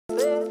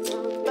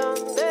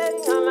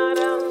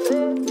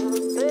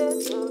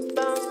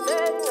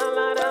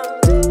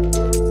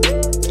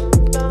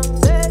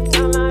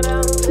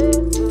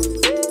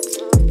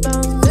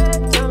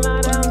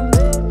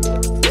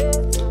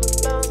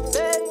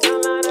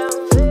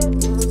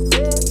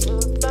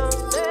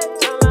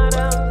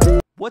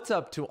What's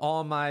up to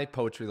all my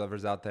poetry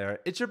lovers out there?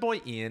 It's your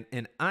boy Ian,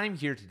 and I'm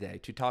here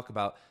today to talk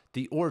about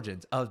the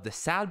origins of the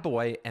sad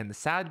boy and the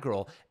sad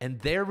girl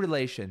and their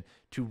relation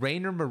to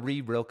Rainer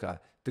Marie Rilke,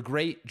 the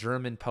great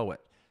German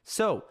poet.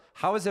 So,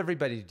 how is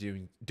everybody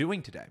doing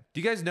today? Do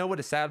you guys know what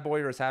a sad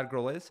boy or a sad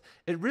girl is?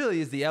 It really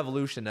is the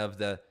evolution of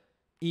the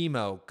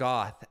emo,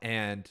 goth,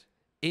 and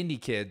indie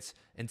kids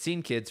and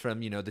scene kids from,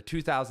 the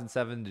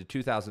 2007 to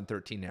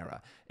 2013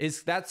 era.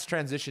 That's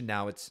transition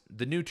now. It's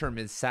the new term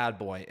is sad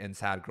boy and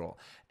sad girl.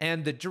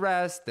 And the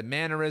dress, the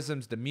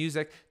mannerisms, the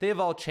music, they have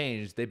all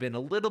changed. They've been a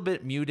little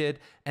bit muted,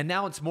 and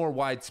now it's more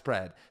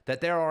widespread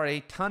that there are a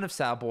ton of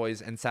sad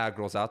boys and sad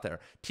girls out there.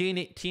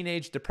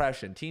 Teenage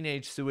depression,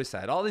 teenage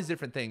suicide, all these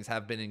different things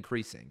have been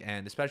increasing,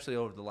 and especially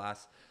over the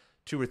last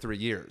 2 or 3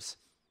 years.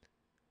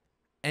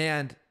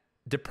 And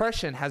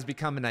depression has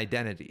become an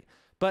identity.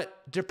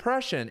 But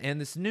depression and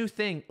this new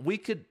thing, we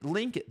could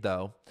link it,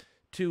 though,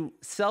 to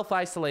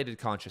self-isolated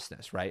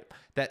consciousness, right?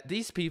 That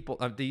these people,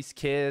 these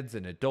kids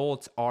and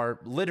adults are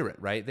literate,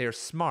 right? They are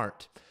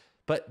smart,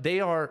 but they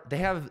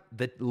have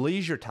the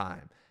leisure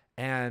time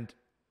and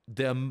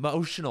the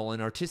emotional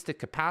and artistic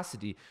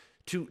capacity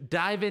to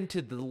dive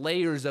into the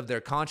layers of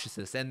their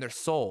consciousness and their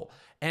soul.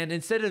 And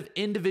instead of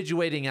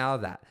individuating out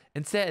of that,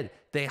 instead,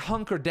 they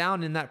hunker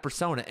down in that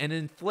persona and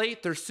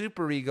inflate their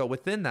superego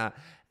within that.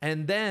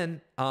 And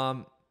then,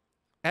 and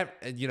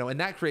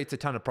that creates a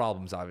ton of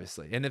problems,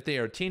 obviously. And if they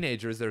are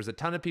teenagers, there's a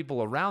ton of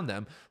people around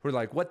them who are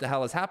like, what the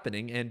hell is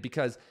happening? And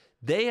because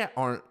they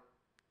aren't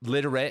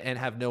literate and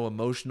have no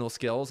emotional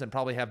skills and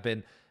probably have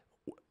been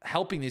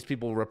helping these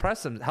people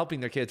helping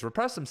their kids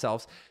repress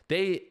themselves,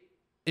 they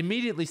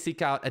immediately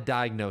seek out a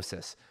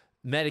diagnosis,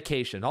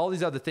 medication, all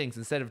these other things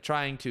instead of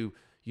trying to,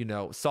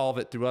 solve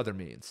it through other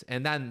means.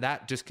 And then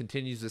that just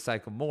continues the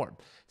cycle more.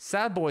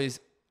 Sad boys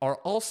are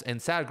also,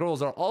 and sad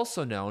girls are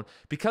also known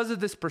because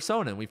of this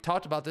persona. And we've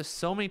talked about this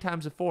so many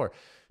times before,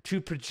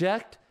 to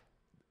project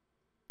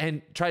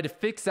and try to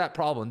fix that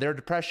problem, their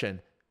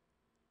depression,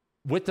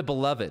 with the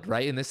beloved,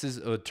 right? And this is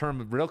a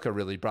term Rilke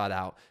really brought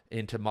out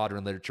into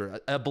modern literature,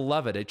 a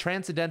beloved, a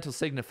transcendental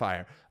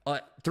signifier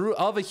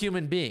of a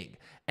human being.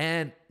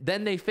 And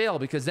then they fail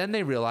because then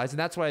they realize, and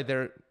that's why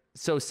they're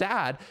so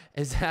sad,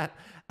 is that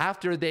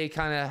after they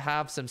kind of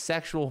have some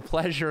sexual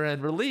pleasure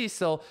and release,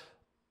 they'll,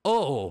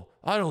 oh,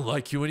 I don't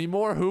like you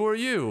anymore. Who are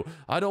you?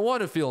 I don't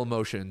want to feel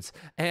emotions.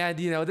 And,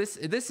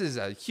 this is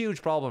a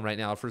huge problem right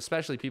now for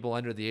especially people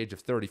under the age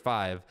of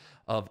 35,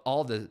 of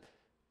all the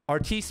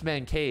artistes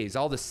manqués,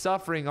 all the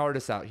suffering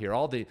artists out here,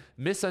 all the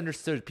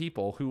misunderstood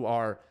people who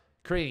are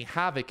creating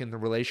havoc in the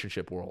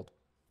relationship world.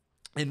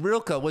 And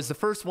Rilke was the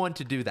first one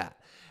to do that.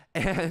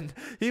 And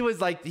he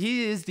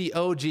is the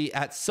OG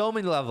at so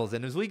many levels.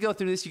 And as we go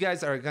through this, you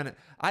guys are gonna,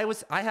 I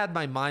had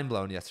my mind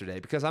blown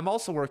yesterday because I'm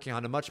also working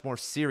on a much more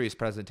serious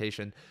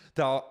presentation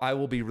that I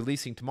will be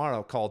releasing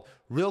tomorrow called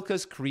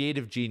Rilke's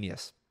Creative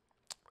Genius,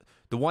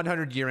 the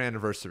 100-year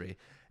anniversary.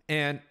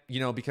 And,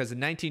 because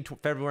in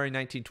February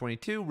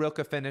 1922,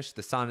 Rilke finished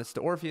the Sonnets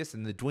to Orpheus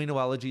and the Duino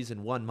Elegies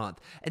in 1 month.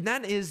 And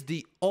that is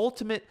the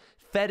ultimate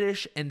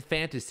fetish and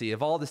fantasy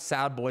of all the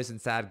sad boys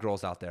and sad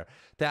girls out there,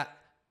 that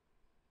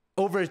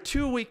over a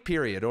 2-week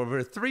period, over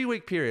a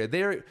 3-week period,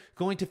 they're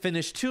going to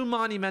finish 2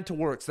 monumental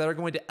works that are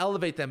going to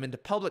elevate them into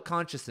public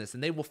consciousness,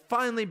 and they will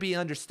finally be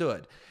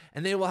understood,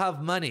 and they will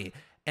have money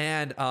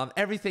and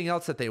everything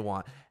else that they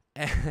want,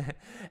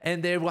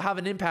 and they will have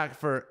an impact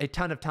for a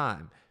ton of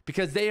time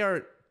because they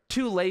are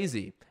too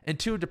lazy and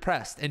too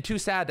depressed and too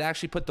sad to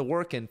actually put the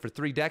work in for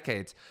 3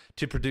 decades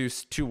to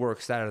produce 2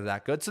 works that are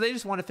that good. So they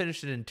just want to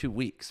finish it in 2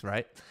 weeks,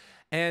 right?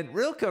 And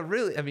Rilke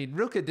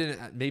Rilke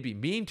didn't maybe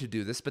mean to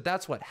do this, but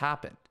that's what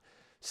happened.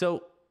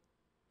 So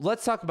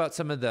let's talk about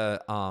some of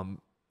the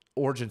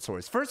origin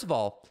stories. First of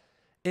all,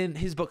 in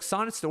his book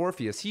Sonnets to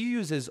Orpheus, he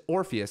uses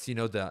Orpheus,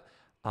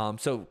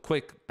 so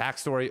quick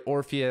backstory,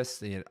 Orpheus,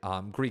 the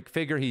Greek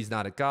figure, he's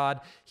not a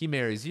god. He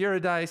marries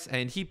Eurydice,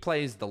 and he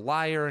plays the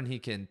lyre, and he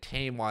can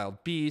tame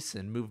wild beasts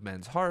and move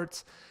men's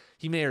hearts.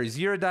 He marries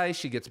Eurydice,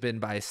 she gets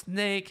bitten by a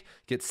snake,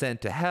 gets sent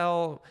to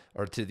hell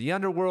or to the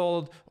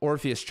underworld.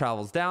 Orpheus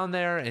travels down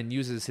there and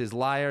uses his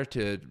lyre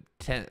to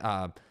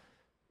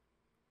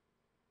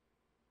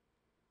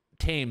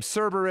tame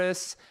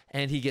Cerberus,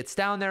 and he gets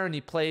down there and he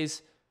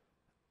plays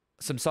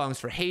some songs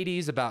for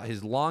Hades about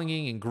his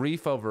longing and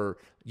grief over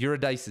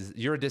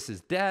Eurydice's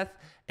death.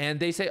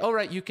 And they say, all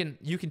right, you can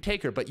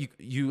take her, but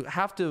you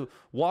have to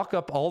walk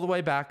up all the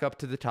way back up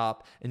to the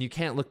top, and you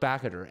can't look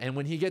back at her. And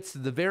when he gets to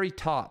the very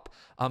top,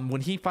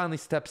 when he finally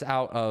steps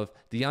out of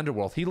the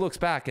underworld, he looks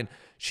back and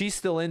she's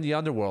still in the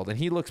underworld, and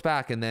he looks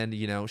back, and then,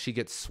 she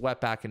gets swept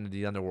back into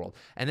the underworld.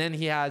 And then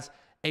he has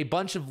a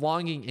bunch of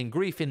longing and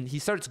grief, and he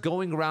starts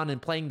going around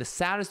and playing the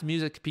saddest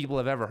music people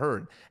have ever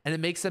heard, and it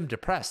makes them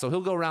depressed. So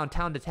he'll go around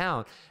town to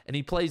town and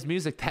he plays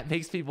music that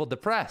makes people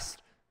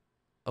depressed.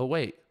 Oh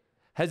wait,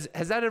 has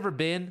that ever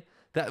been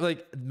that,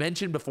 like,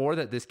 mentioned before,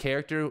 that this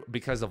character,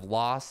 because of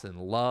loss and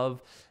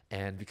love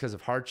and because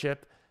of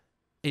hardship,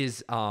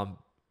 is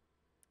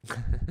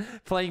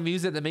playing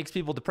music that makes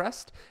people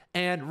depressed?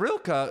 And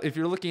Rilke, if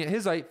you're looking at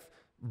his life,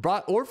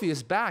 brought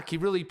Orpheus back. He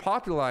really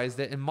popularized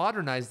it and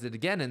modernized it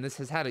again. And this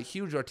has had a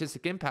huge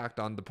artistic impact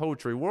on the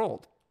poetry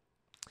world.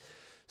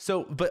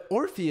 So, but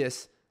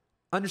Orpheus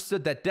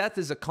understood that death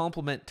is a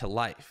complement to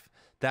life,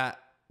 that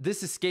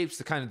this escapes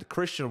the kind of the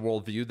Christian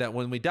worldview that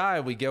when we die,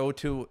 we go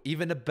to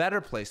even a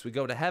better place. We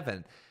go to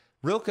heaven.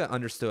 Rilke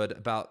understood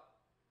about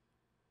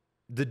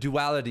the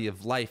duality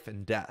of life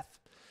and death.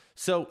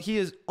 So he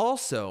is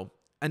also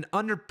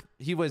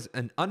he was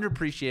an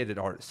underappreciated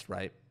artist,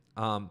 right?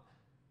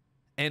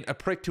 And a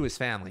prick to his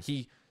family.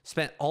 He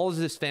spent all of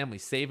his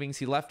family's savings.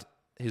 He left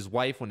his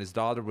wife when his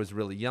daughter was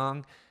really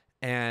young,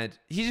 and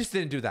he just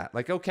didn't do that.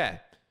 Like, okay,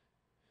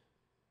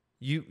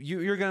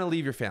 you're going to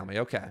leave your family.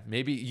 Okay,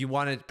 maybe you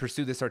want to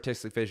pursue this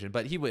artistic vision,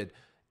 but he would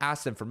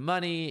ask them for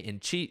money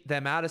and cheat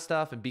them out of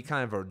stuff and be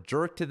kind of a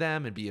jerk to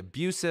them and be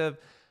abusive.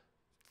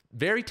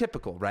 Very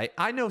typical, right?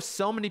 I know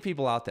so many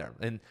people out there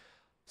and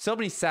so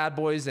many sad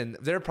boys, and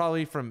they're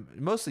probably from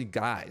mostly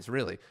guys,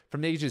 really,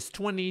 from ages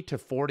 20 to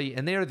 40.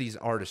 And they are these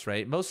artists,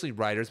 right? Mostly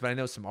writers, but I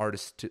know some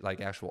artists too, like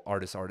actual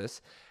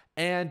artists.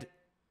 And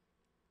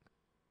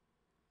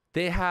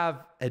they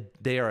have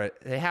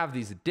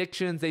these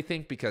addictions, they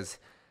think, because,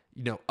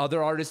 you know,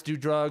 other artists do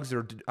drugs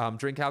or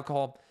drink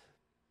alcohol.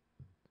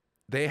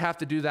 They have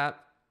to do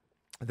that.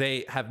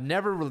 They have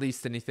never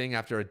released anything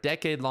after a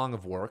decade long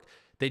of work.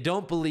 They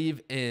don't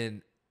believe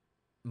in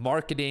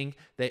marketing.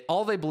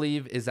 All they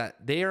believe is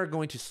that they are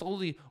going to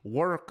slowly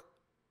work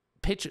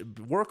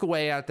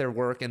away at their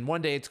work, and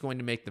one day it's going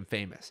to make them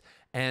famous.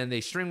 And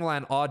they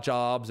streamline odd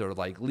jobs or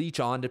like leech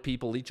on to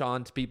people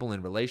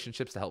in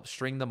relationships to help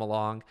string them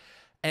along.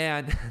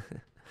 And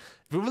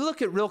if we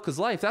look at Rilke's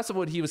life, that's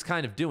what he was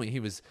kind of doing.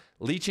 He was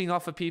leeching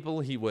off of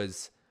people. He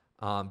was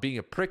being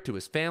a prick to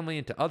his family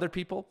and to other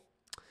people.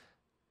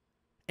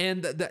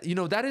 And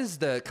that is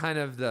the kind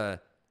of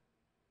the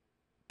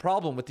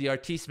problem with the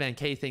artiste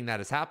manqué thing that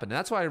has happened. And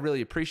that's why I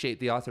really appreciate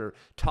the author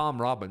Tom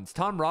Robbins.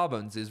 Tom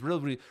Robbins is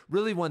really,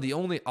 really one of the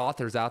only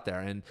authors out there.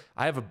 And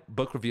I have a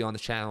book review on the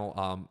channel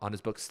on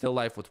his book, Still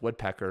Life with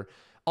Woodpecker.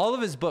 All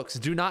of his books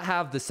do not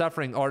have the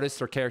suffering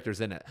artists or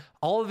characters in it.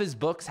 All of his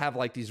books have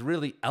like these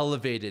really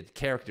elevated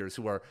characters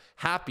who are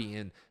happy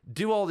and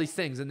do all these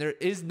things. And there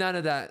is none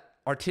of that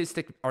artiste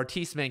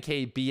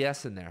manqué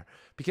BS in there,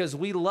 because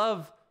we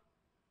love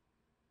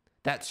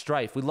that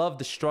strife. We love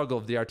the struggle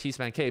of the artiste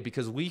manqué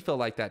because we feel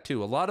like that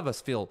too. A lot of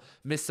us feel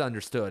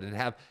misunderstood and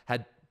have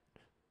had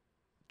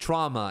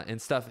trauma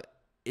and stuff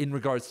in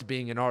regards to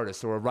being an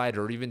artist or a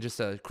writer or even just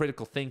a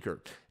critical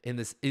thinker in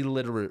this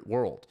illiterate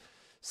world.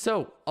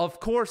 So, of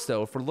course,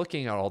 though, if we're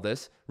looking at all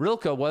this,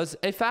 Rilke was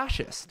a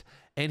fascist,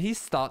 and he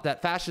thought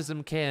that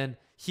fascism can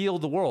heal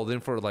the world.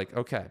 And for like,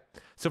 okay,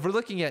 so if we're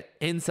looking at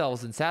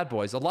incels and sad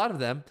boys, a lot of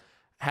them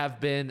have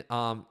been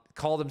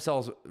call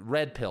themselves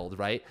red pilled,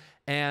 right?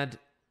 And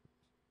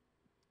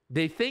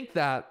they think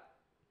that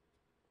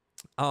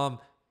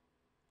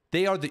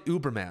they are the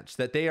Ubermensch,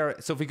 that they are.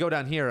 So if we go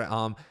down here,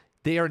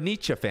 they are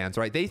Nietzsche fans,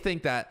 right? They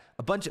think that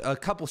a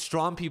couple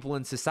strong people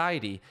in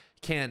society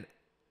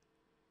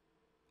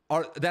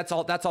that's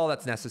all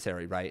that's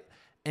necessary, right?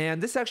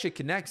 And this actually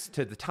connects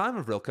to the time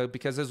of Rilke,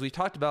 because as we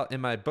talked about in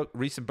my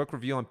recent book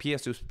review on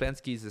P.S.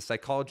 Ouspensky's The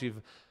Psychology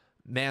of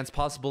Man's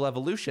Possible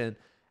Evolution,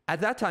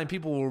 at that time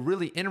people were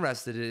really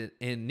interested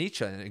in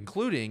Nietzsche,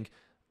 including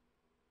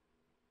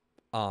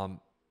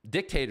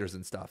dictators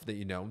and stuff, that,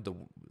 you know, the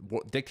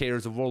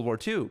dictators of World War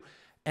II.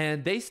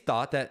 And they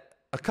thought that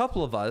a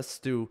couple of us,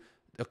 through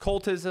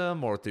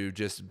occultism or through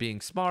just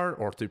being smart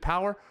or through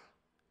power,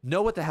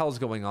 know what the hell's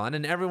going on,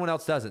 and everyone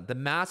else doesn't. The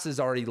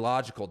masses are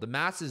illogical. The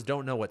masses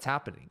don't know what's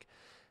happening.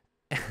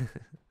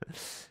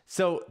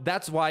 So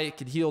that's why it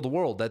can heal the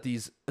world, that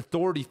these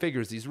authority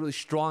figures, these really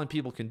strong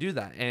people can do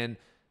that. And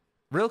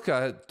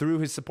Rilke threw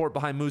his support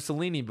behind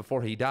Mussolini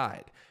before he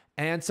died.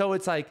 And so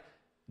it's like,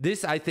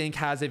 this, I think,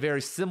 has a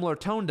very similar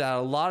tone to a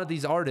lot of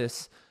these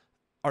artists,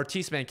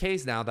 artiste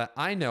manqués now, that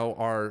I know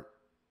are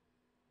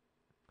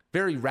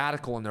very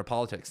radical in their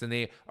politics. And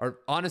they are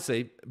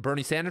honestly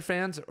Bernie Sanders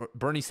fans, or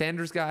Bernie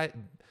Sanders guy,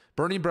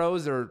 Bernie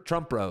bros or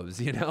Trump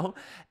bros, you know?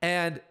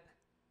 And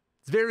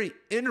it's very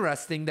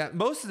interesting that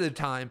most of the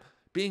time,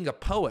 being a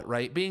poet,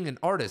 right? Being an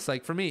artist,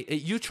 like for me,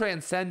 you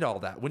transcend all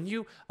that. When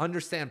you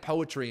understand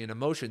poetry and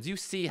emotions, you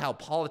see how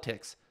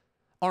politics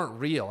aren't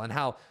real and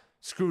how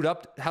screwed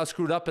up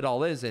it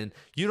all is. And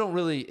you don't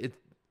really,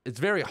 it's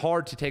very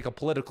hard to take a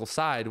political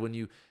side when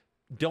you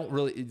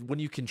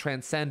can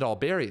transcend all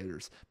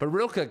barriers. But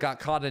Rilke got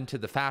caught into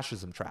the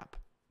fascism trap.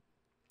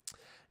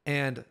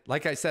 And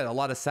like I said, a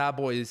lot of sad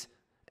boys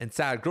and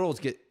sad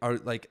girls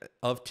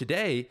of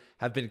today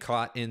have been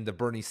caught in the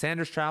Bernie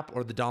Sanders trap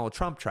or the Donald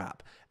Trump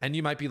trap. And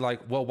you might be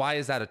like, well, why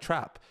is that a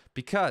trap?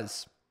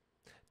 Because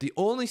the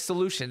only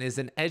solution is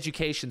an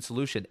education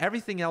solution.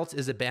 Everything else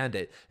is a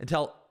band-aid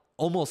until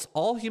almost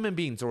all human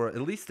beings, or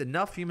at least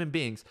enough human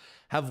beings,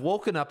 have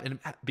woken up and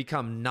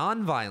become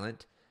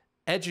nonviolent,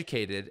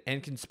 educated,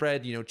 and can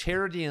spread, you know,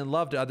 charity and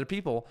love to other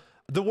people.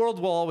 The world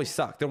will always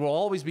suck. There will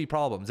always be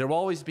problems. There will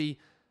always be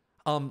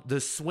the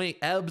swing,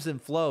 ebbs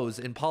and flows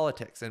in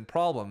politics and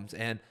problems.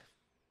 And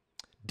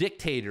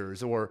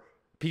dictators or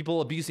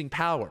people abusing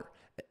power.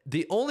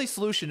 The only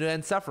solution to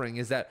end suffering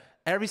is that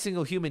every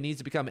single human needs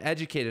to become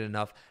educated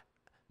enough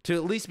to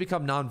at least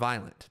become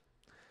nonviolent.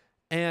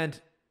 And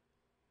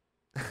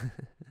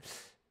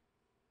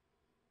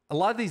a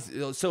lot of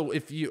these, so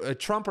if you,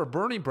 Trump or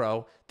Bernie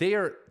bro, they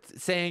are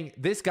saying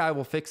this guy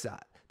will fix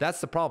that.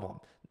 That's the problem.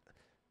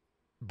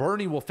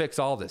 Bernie will fix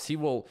all this. He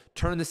will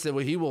turn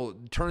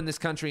this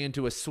country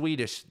into a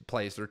Swedish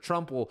place, or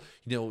Trump will,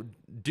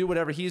 do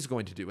whatever he's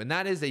going to do. And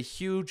that is a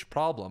huge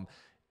problem,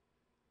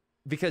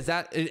 because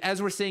that,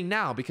 as we're seeing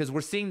now, because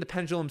we're seeing the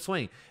pendulum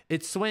swing,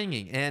 it's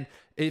swinging. And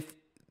if,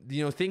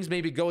 things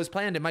maybe go as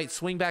planned, it might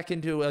swing back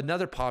into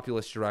another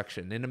populist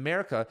direction. In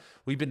America,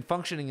 we've been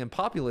functioning in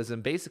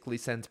populism basically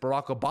since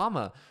Barack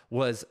Obama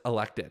was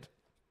elected.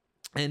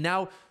 And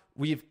now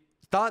we've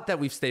thought that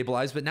we've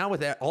stabilized, but now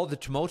with all the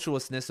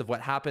tumultuousness of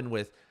what happened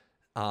with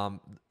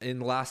in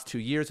the last 2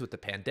 years with the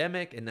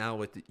pandemic, and now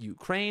with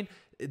Ukraine,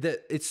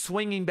 it's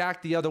swinging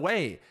back the other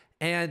way.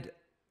 And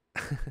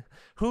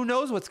who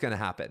knows what's going to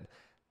happen?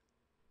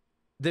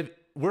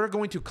 We're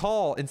going to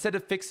call, instead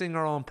of fixing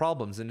our own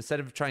problems and instead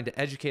of trying to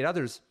educate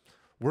others,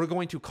 we're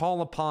going to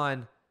call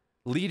upon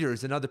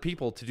leaders and other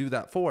people to do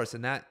that for us.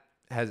 And that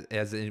has,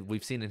 as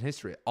we've seen in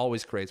history,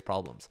 always creates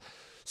problems.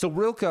 So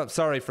Rilke,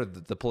 sorry for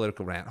the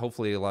political rant.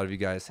 Hopefully a lot of you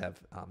guys have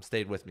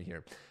stayed with me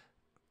here.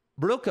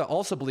 Rilke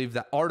also believed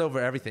that art over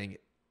everything,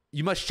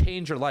 you must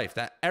change your life,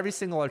 that every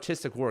single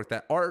artistic work,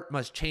 that art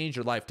must change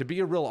your life. To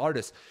be a real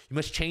artist, you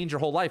must change your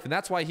whole life. And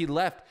that's why he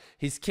left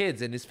his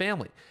kids and his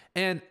family.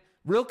 And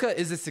Rilke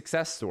is a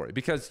success story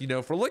because,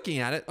 if we're looking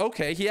at it,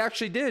 okay, he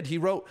actually did. He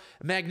wrote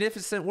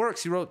magnificent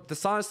works. He wrote the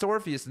Sonnets to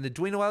Orpheus and the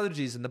Duino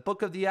Elegies and the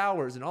Book of the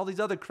Hours and all these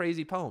other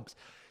crazy poems.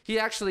 He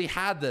actually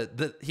had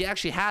he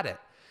actually had it.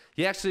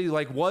 He actually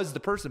was the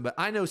person. But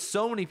I know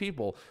so many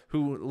people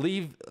who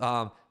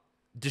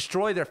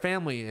destroy their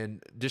family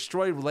and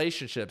destroy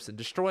relationships and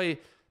destroy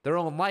their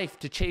own life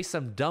to chase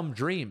some dumb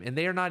dream. And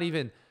they are not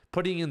even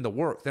putting in the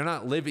work. They're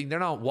not living. They're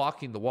not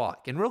walking the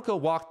walk. And Rilke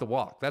walked the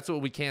walk. That's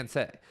what we can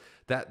say.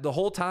 That the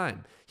whole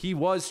time he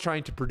was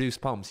trying to produce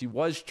poems. He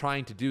was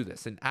trying to do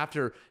this. And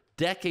after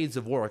decades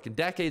of work and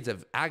decades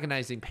of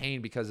agonizing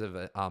pain because of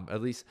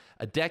at least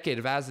a decade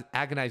of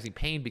agonizing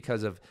pain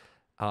because of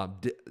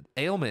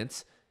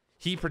ailments,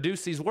 he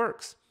produced these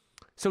works.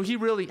 So he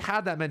really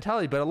had that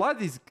mentality. But a lot of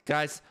these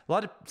guys, a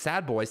lot of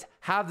sad boys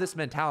have this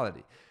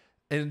mentality.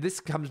 And this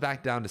comes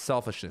back down to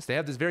selfishness. They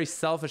have this very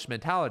selfish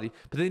mentality,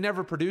 but they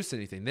never produce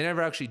anything. They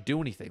never actually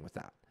do anything with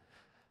that.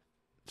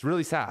 It's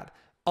really sad.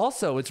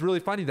 Also, it's really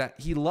funny that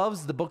he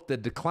loves the book, The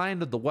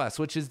Decline of the West,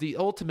 which is the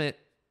ultimate,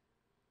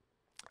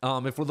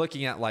 if we're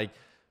looking at the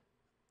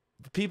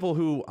people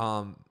who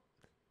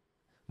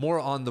more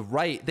on the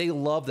right, they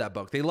love that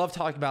book. They love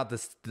talking about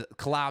the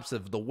collapse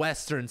of the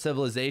Western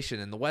civilization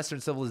and the Western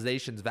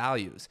civilization's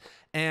values.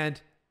 And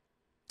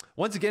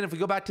once again, if we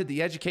go back to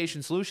the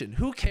education solution,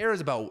 who cares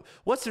about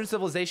Western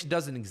civilization?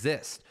 Doesn't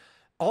exist.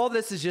 All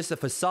this is just a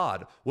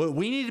facade. What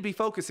we need to be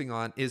focusing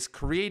on is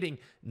creating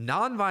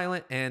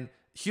nonviolent and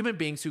human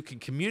beings who can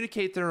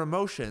communicate their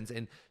emotions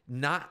and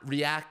not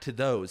react to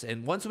those.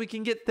 And once we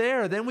can get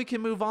there, then we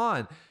can move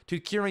on to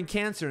curing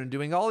cancer and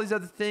doing all these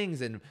other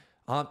things and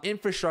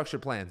infrastructure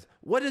plans.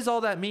 What does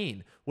all that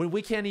mean when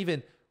we can't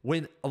even,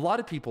 when a lot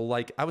of people,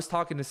 I was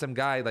talking to some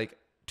guy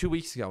 2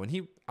 weeks ago,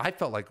 and I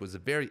felt like was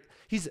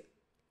he's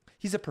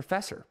a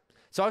professor.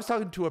 So I was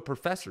talking to a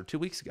professor 2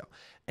 weeks ago,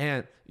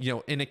 and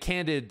in a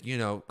candid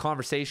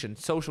conversation,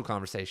 social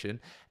conversation,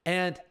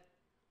 and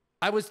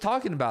I was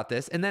talking about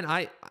this, and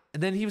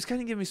then he was kind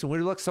of giving me some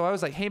weird looks. So I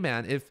was like, hey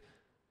man, if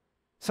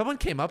someone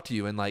came up to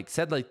you and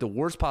said the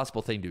worst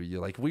possible thing to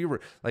you,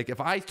 if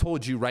I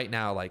told you right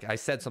now, I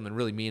said something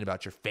really mean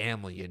about your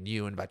family and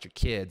you and about your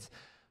kids,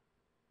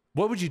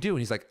 what would you do? And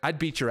he's like, I'd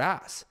beat your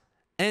ass.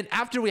 And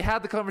after we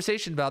had the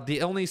conversation about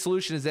the only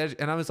solution is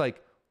and I was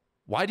like,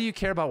 why do you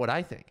care about what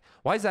I think?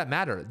 Why does that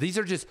matter? These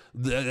are just,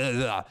 blah, blah,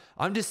 blah.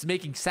 I'm just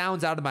making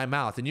sounds out of my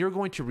mouth, and you're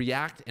going to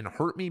react and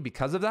hurt me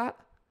because of that?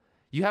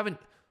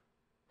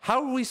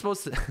 How are we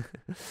supposed to,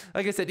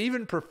 like I said,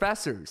 even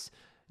professors,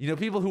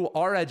 people who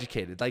are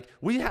educated,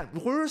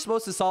 we're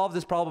supposed to solve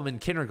this problem in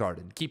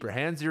kindergarten. Keep your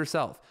hands to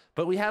yourself.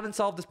 But we haven't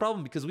solved this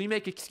problem because we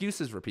make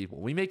excuses for people.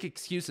 We make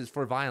excuses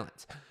for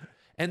violence.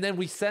 And then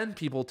we send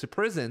people to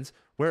prisons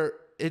where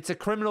it's a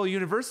criminal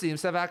university.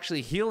 Instead of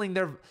actually healing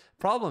their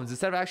problems,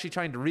 instead of actually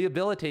trying to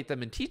rehabilitate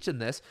them and teach them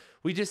this,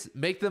 we just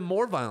make them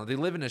more violent. They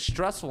live in a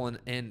stressful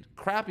and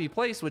crappy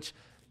place, which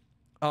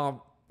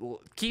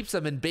keeps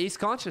them in base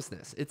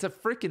consciousness. It's a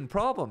freaking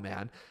problem,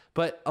 man.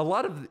 But a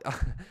lot of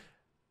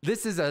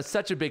this is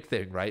such a big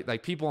thing, right?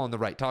 People on the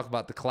right talk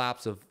about the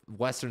collapse of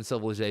Western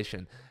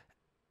civilization.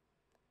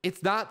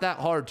 It's not that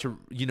hard to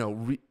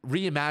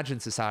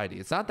reimagine society.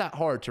 It's not that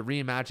hard to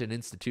reimagine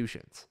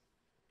institutions.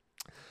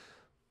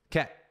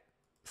 Okay,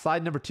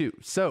 slide number 2.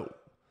 So,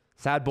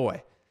 sad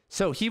boy.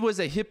 So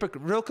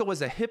Rilke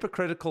was a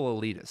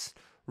hypocritical elitist.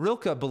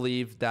 Rilke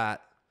believed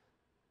that,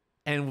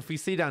 and if we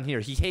see down here,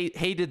 he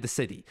hated the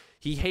city.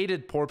 He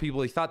hated poor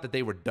people. He thought that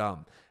they were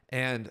dumb.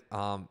 And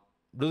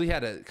really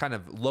had a kind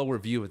of lower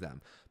view of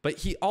them. But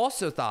he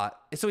also thought,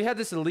 so he had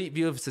this elite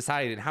view of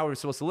society and how we were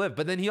supposed to live.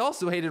 But then he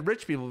also hated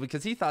rich people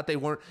because he thought they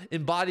weren't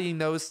embodying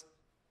those,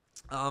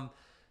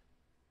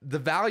 the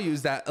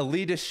values that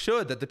elitists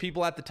should, that the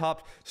people at the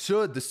top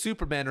should, the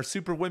supermen or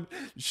superwomen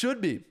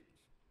should be.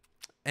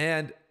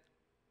 And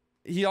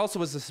he also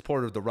was a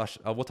supporter of the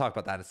Russian. We'll talk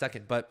about that in a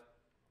second. But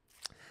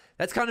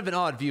that's kind of an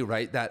odd view,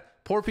 right?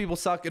 That poor people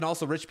suck and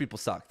also rich people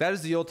suck. That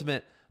is the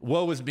ultimate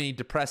woe is me,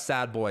 depressed,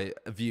 sad boy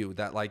view,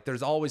 that like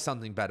there's always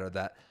something better.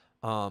 That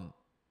and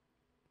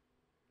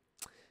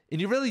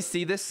you really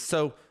see this.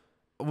 So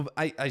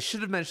I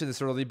should have mentioned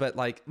this early, but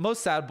like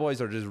most sad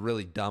boys are just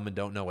really dumb and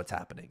don't know what's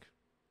happening.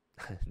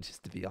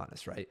 Just to be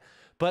honest, right?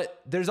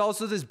 But there's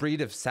also this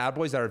breed of sad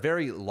boys that are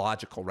very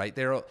logical, right?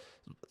 They're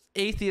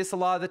atheists a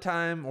lot of the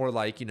time, or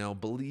like,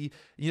 believe,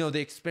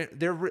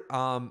 they're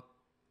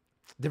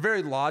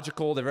very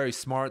logical, they're very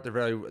smart,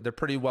 they're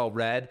pretty well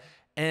read,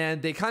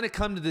 and they kind of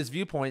come to this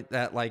viewpoint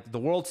that like the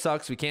world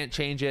sucks, we can't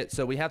change it,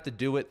 so we have to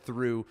do it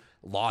through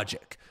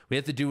logic. We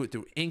have to do it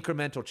through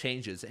incremental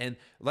changes. And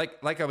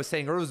like I was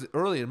saying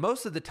earlier,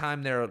 most of the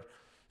time they're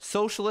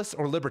socialists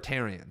or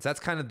libertarians. That's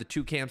kind of the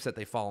two camps that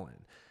they fall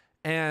in.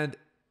 And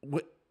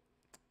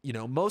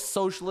most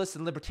socialists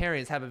and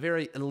libertarians have a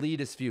very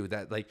elitist view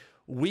that like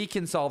we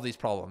can solve these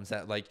problems,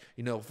 that like,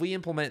 if we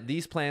implement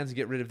these plans and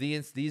get rid of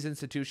these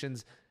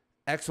institutions,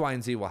 X, Y,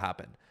 and Z will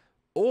happen.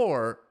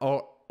 Or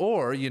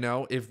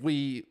if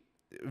we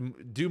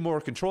do more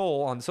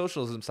control on the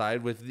socialism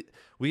side,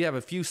 we have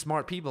a few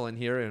smart people in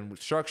here and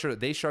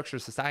they structure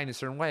society in a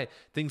certain way,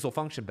 things will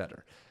function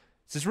better.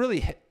 So it's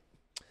really,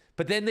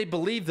 but then they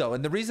believe though,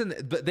 and the reason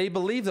they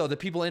believe though, the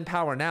people in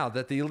power now,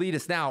 that the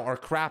elitists now are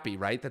crappy,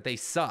 right? That they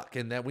suck,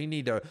 and that we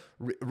need a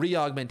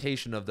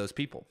re-augmentation of those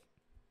people.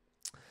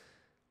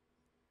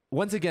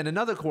 Once again,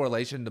 another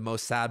correlation to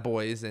most sad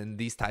boys and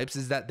these types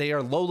is that they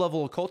are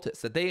low-level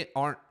occultists, that they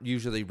aren't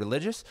usually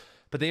religious,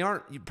 but they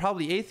aren't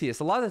probably atheists.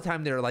 A lot of the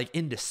time they're like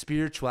into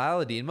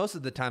spirituality, and most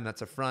of the time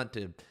that's a front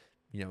to,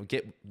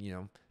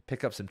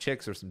 pick up some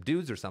chicks or some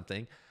dudes or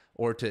something,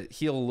 or to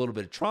heal a little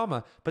bit of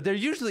trauma. But they're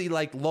usually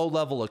like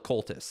low-level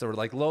occultists or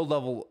like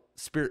low-level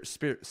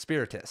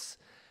spiritists.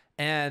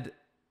 And,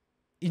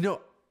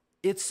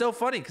 it's so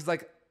funny because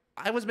like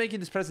I was making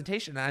this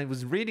presentation and I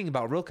was reading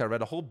about Rilke. I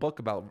read a whole book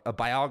about a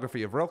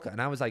biography of Rilke,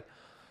 and I was like,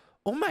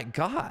 oh my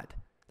God,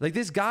 like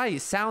this guy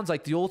sounds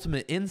like the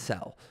ultimate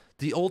incel,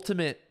 the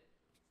ultimate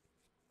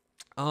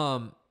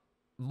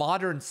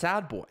modern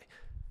sad boy.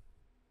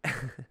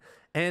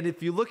 And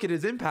if you look at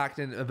his impact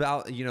and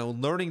about,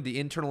 learning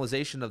the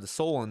internalization of the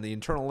soul and the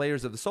internal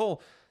layers of the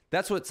soul,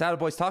 that's what sad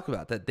boys talk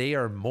about, that they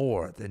are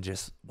more than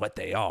just what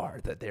they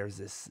are, that there's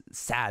this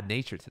sad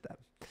nature to them.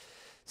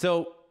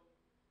 So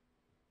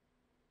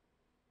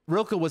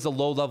Rilke was a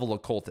low-level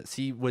occultist.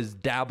 He was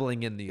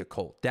dabbling in the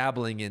occult,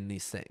 dabbling in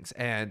these things.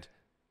 And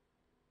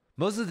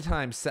most of the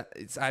time,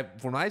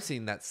 when I've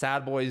seen that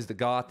sad boys, the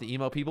goth, the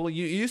emo people,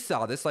 you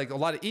saw this, like a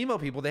lot of emo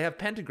people, they have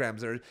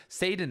pentagrams or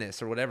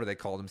Satanists or whatever they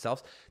call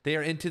themselves. They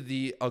are into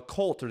the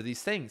occult or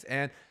these things.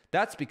 And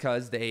that's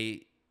because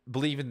they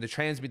believe in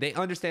they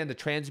understand the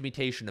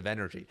transmutation of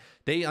energy.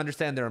 They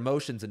understand their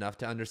emotions enough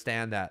to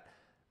understand that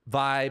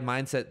vibe,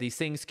 mindset, these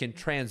things can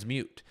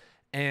transmute.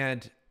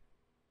 And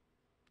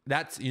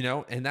that's,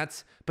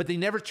 but they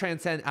never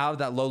transcend out of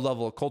that low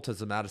level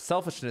occultism, out of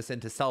selfishness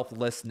into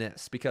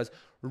selflessness, because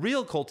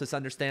real occultists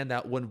understand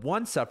that when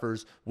one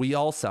suffers, we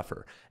all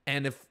suffer.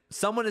 And if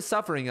someone is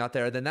suffering out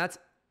there, then that's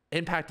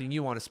impacting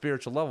you on a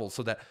spiritual level,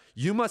 so that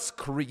you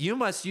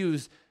must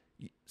use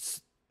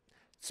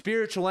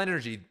spiritual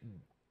energy,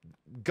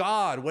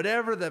 God,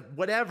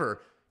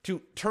 whatever,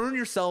 to turn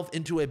yourself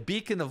into a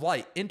beacon of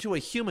light, into a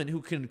human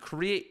who can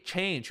create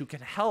change, who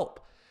can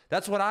help.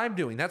 That's what I'm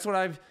doing. That's what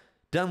I've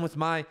done with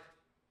my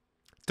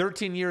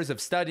 13 years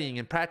of studying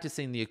and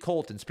practicing the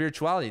occult and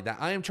spirituality, that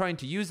I am trying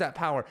to use that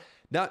power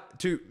not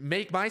to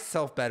make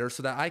myself better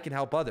so that I can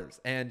help others.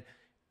 And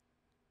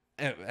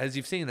as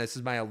you've seen, this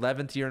is my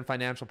 11th year in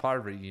financial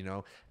poverty,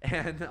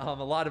 and a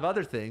lot of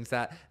other things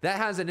that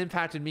hasn't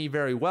impacted me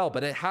very well,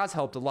 but it has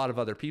helped a lot of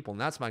other people. And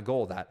that's my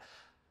goal, that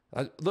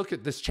look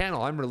at this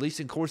channel. I'm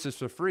releasing courses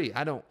for free.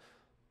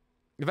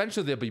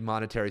 Eventually there'll be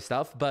monetary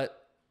stuff, but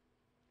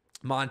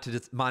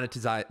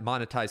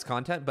monetize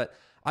content, but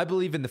I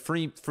believe in the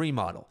free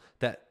model,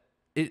 that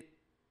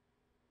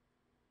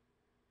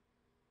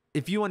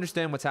if you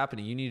understand what's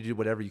happening, you need to do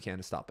whatever you can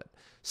to stop it.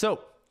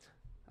 So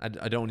I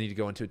don't need to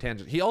go into a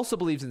tangent. He also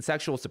believes in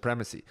sexual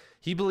supremacy.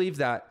 He believed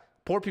that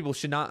poor people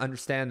should not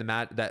understand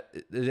that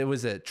it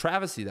was a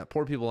travesty that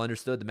poor people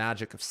understood the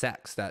magic of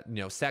sex, that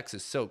sex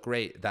is so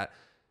great, that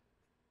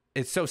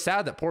it's so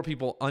sad that poor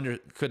people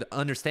could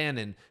understand,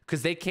 and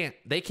because they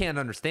can't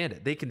understand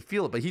it. They can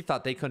feel it, but he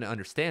thought they couldn't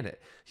understand it.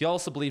 He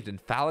also believed in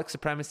phallic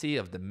supremacy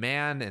of the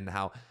man, and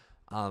how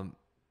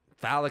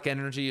phallic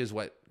energy is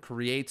what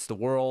creates the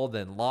world,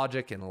 and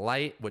logic and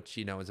light, which,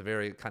 you know, is a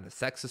very kind of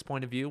sexist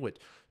point of view, which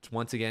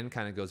once again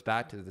kind of goes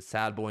back to the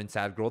sad boy and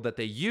sad girl that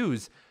they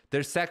use.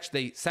 They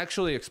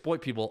sexually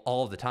exploit people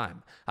all the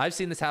time. I've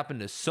seen this happen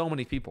to so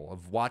many people.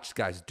 I've watched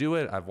guys do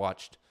it. I've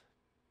watched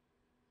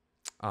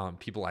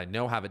people I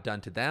know have it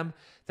done to them,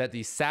 that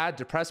these sad,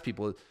 depressed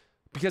people,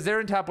 because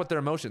they're in tap with their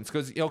emotions.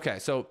 Because, okay,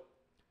 so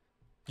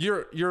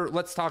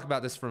let's talk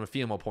about this from a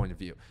female point of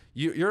view.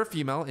 You're a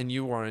female and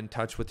you are in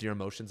touch with your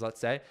emotions, let's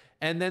say.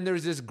 And then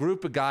there's this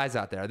group of guys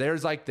out there.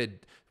 There's like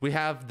we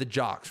have the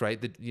jocks, right?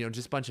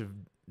 Just a bunch of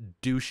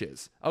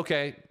douches.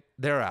 Okay,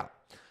 they're out.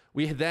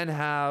 We then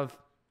have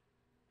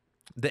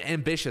the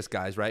ambitious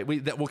guys, right?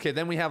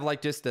 Then we have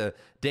like just the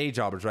day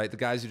jobbers, right? The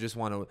guys who just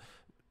want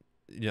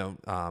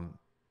to,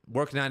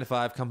 work 9 to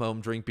 5, come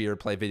home, drink beer,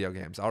 play video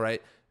games. All right.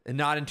 And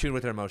not in tune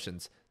with their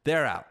emotions.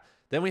 They're out.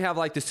 Then we have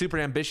like the super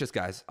ambitious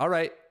guys. All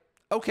right.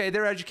 Okay.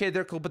 They're educated.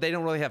 They're cool, but they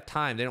don't really have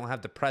time. They don't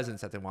have the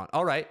presence that they want.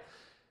 All right.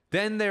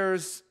 Then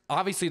there's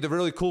obviously the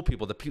really cool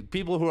people, the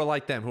people who are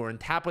like them, who are in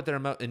touch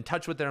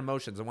with their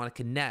emotions and want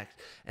to connect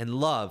and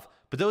love.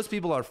 But those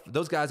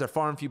guys are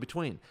far and few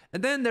between.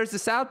 And then there's the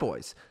sad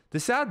boys.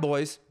 The sad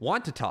boys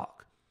want to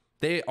talk.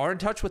 They are in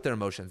touch with their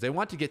emotions. They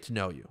want to get to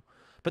know you,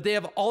 but they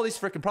have all these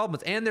freaking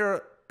problems. And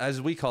they're, as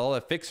we call,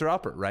 a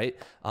fixer-upper, right?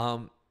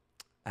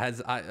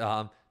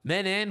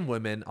 Men and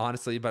women,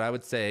 honestly, but I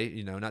would say,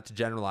 not to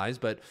generalize,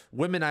 but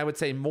women, I would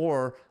say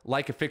more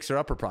like a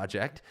fixer-upper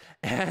project.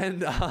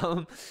 And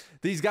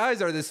these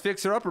guys are this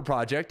fixer-upper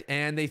project,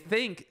 and they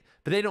think,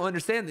 but they don't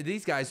understand that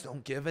these guys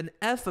don't give an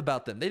F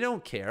about them. They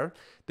don't care.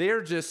 They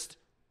are just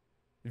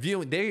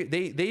viewing,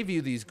 they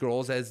view these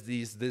girls as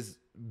this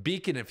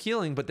beacon of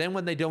healing, but then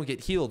when they don't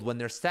get healed, when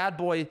their sad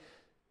boyness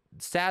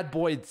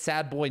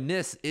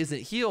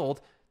isn't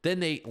healed, then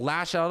they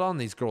lash out on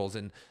these girls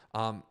and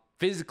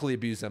physically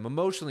abuse them,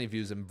 emotionally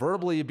abuse them,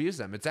 verbally abuse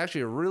them. It's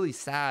actually a really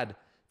sad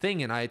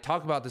thing. And I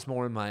talk about this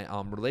more in my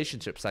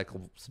relationship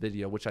cycles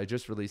video, which I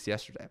just released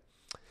yesterday.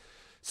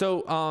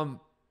 So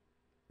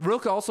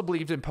Rilke also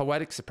believed in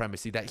poetic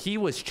supremacy, that he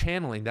was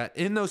channeling that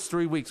in those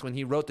 3 weeks when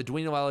he wrote the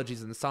Duino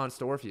Elegies and the Sonnets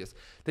to Orpheus,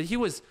 that he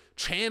was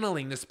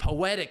channeling this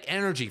poetic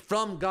energy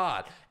from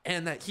God,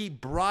 and that he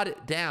brought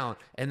it down,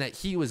 and that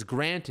he was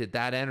granted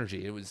that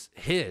energy. It was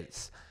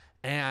his.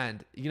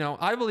 And,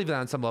 I believe that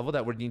on some level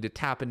that we need to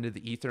tap into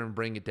the ether and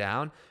bring it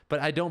down, but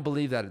I don't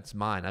believe that it's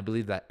mine. I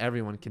believe that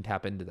everyone can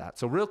tap into that.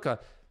 So Rilke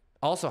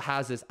also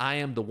has this I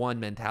am the one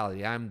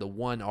mentality. I am the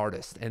one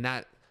artist. And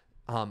that,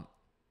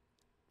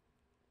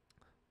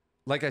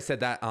 like I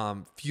said, that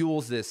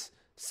fuels this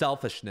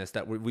selfishness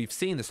that we've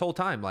seen this whole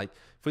time. Like,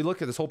 if we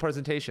look at this whole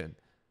presentation,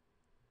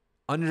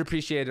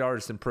 underappreciated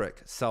artist and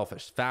prick,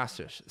 selfish,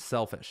 fascist,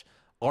 selfish,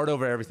 art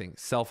over everything,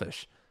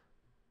 selfish.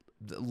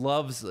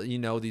 Loves,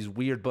 these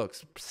weird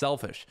books,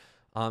 selfish.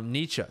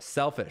 Nietzsche,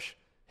 selfish.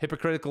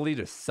 Hypocritical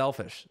leaders,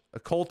 selfish.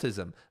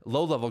 Occultism,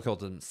 low-level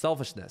occultism,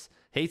 selfishness.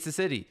 Hates the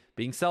city,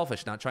 being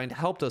selfish, not trying to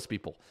help those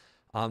people.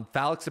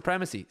 Phallic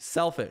supremacy,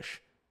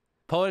 selfish.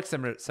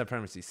 Poetic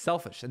supremacy,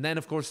 selfish. And then,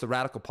 of course, the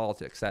radical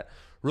politics that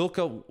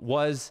Rilke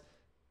was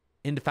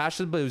into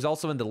fascism, but he was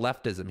also into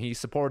leftism. He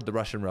supported the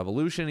Russian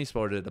Revolution. He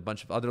supported a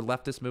bunch of other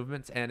leftist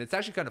movements. And it's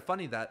actually kind of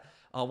funny that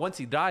once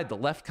he died, the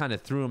left kind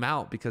of threw him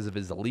out because of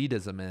his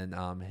elitism and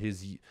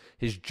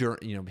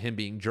him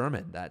being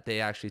German, that they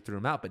actually threw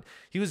him out. But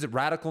he was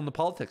radical in the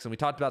politics. And we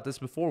talked about this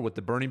before with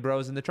the Bernie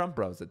bros and the Trump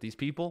bros, that these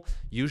people,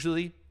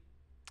 usually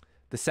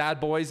the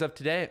sad boys of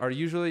today, are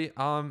usually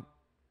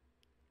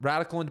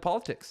radical into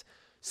politics.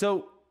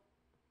 So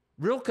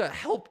Rilke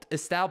helped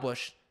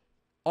establish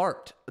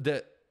art,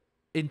 the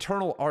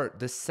internal art,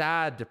 the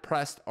sad,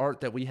 depressed art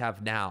that we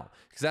have now,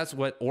 because that's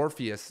what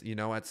Orpheus,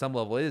 at some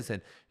level is.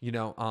 And,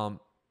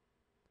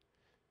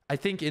 I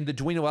think in the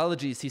Duino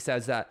Elegies, he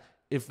says that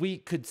if we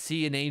could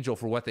see an angel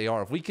for what they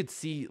are, if we could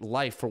see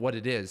life for what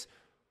it is,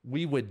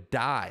 we would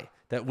die,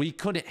 that we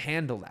couldn't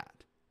handle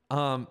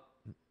that.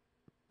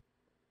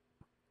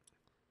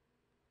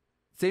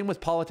 Same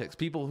with politics.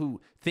 People who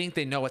think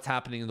they know what's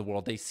happening in the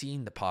world, they've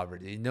seen the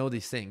poverty, they know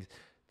these things.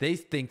 They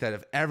think that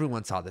if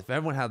everyone saw this, if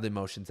everyone had the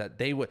emotions, that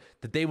they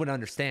would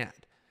understand.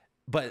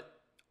 But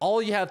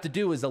all you have to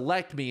do is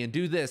elect me and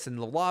do this and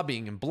the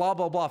lobbying and blah,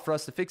 blah, blah for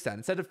us to fix that.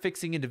 Instead of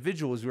fixing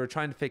individuals, we are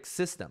trying to fix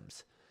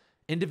systems.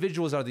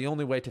 Individuals are the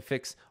only way to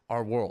fix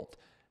our world.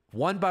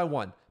 One by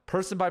one,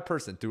 person by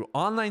person, through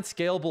online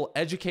scalable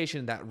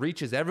education that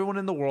reaches everyone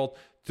in the world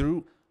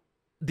through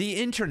the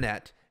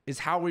internet is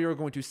how we are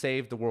going to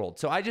save the world.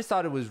 So I just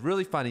thought it was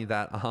really funny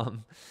that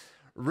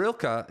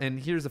Rilke, and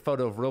here's a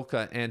photo of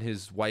Rilke and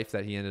his wife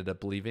that he ended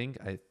up leaving.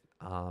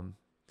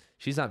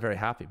 She's not very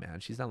happy, man.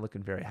 She's not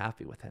looking very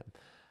happy with him.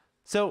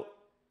 So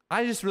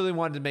I just really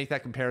wanted to make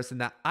that comparison.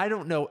 That I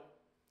don't know.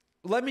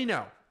 Let me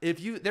know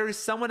if there is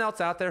someone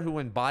else out there who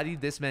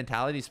embodied this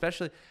mentality,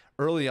 especially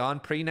early on,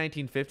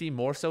 pre-1950,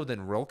 more so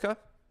than Rilke,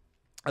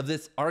 of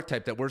this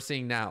archetype that we're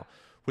seeing now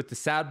with the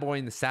sad boy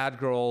and the sad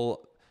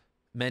girl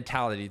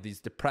mentality,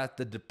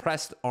 the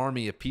depressed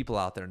army of people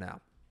out there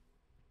now.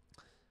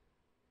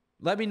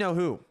 Let me know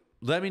who.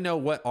 let me know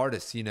what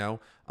artists,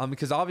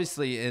 because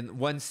obviously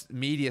once the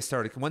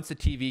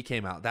TV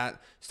came out,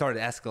 that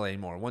started escalating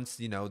more. Once,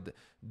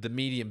 the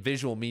medium,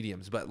 visual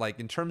mediums, but like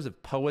in terms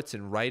of poets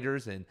and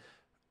writers, and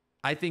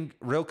I think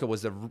Rilke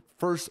was the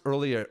first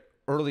early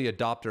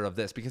adopter of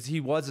this because he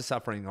was a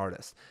suffering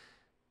artist.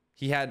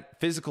 He had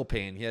physical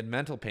pain, he had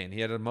mental pain, he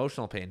had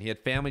emotional pain, he had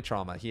family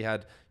trauma, he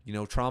had,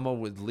 trauma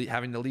with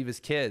having to leave his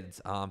kids,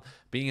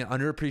 being an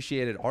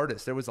underappreciated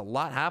artist. There was a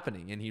lot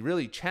happening, and he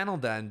really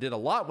channeled that and did a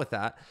lot with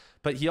that.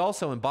 But he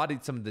also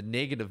embodied some of the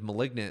negative,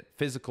 malignant,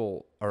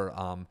 physical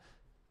or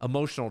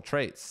emotional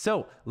traits.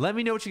 So let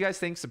me know what you guys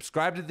think.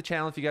 Subscribe to the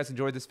channel if you guys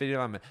enjoyed this video.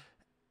 I'm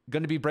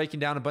going to be breaking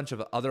down a bunch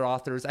of other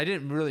authors. I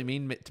didn't really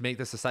mean to make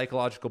this a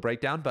psychological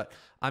breakdown, but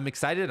I'm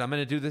excited. I'm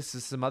going to do this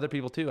to some other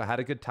people too. I had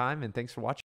a good time, and thanks for watching.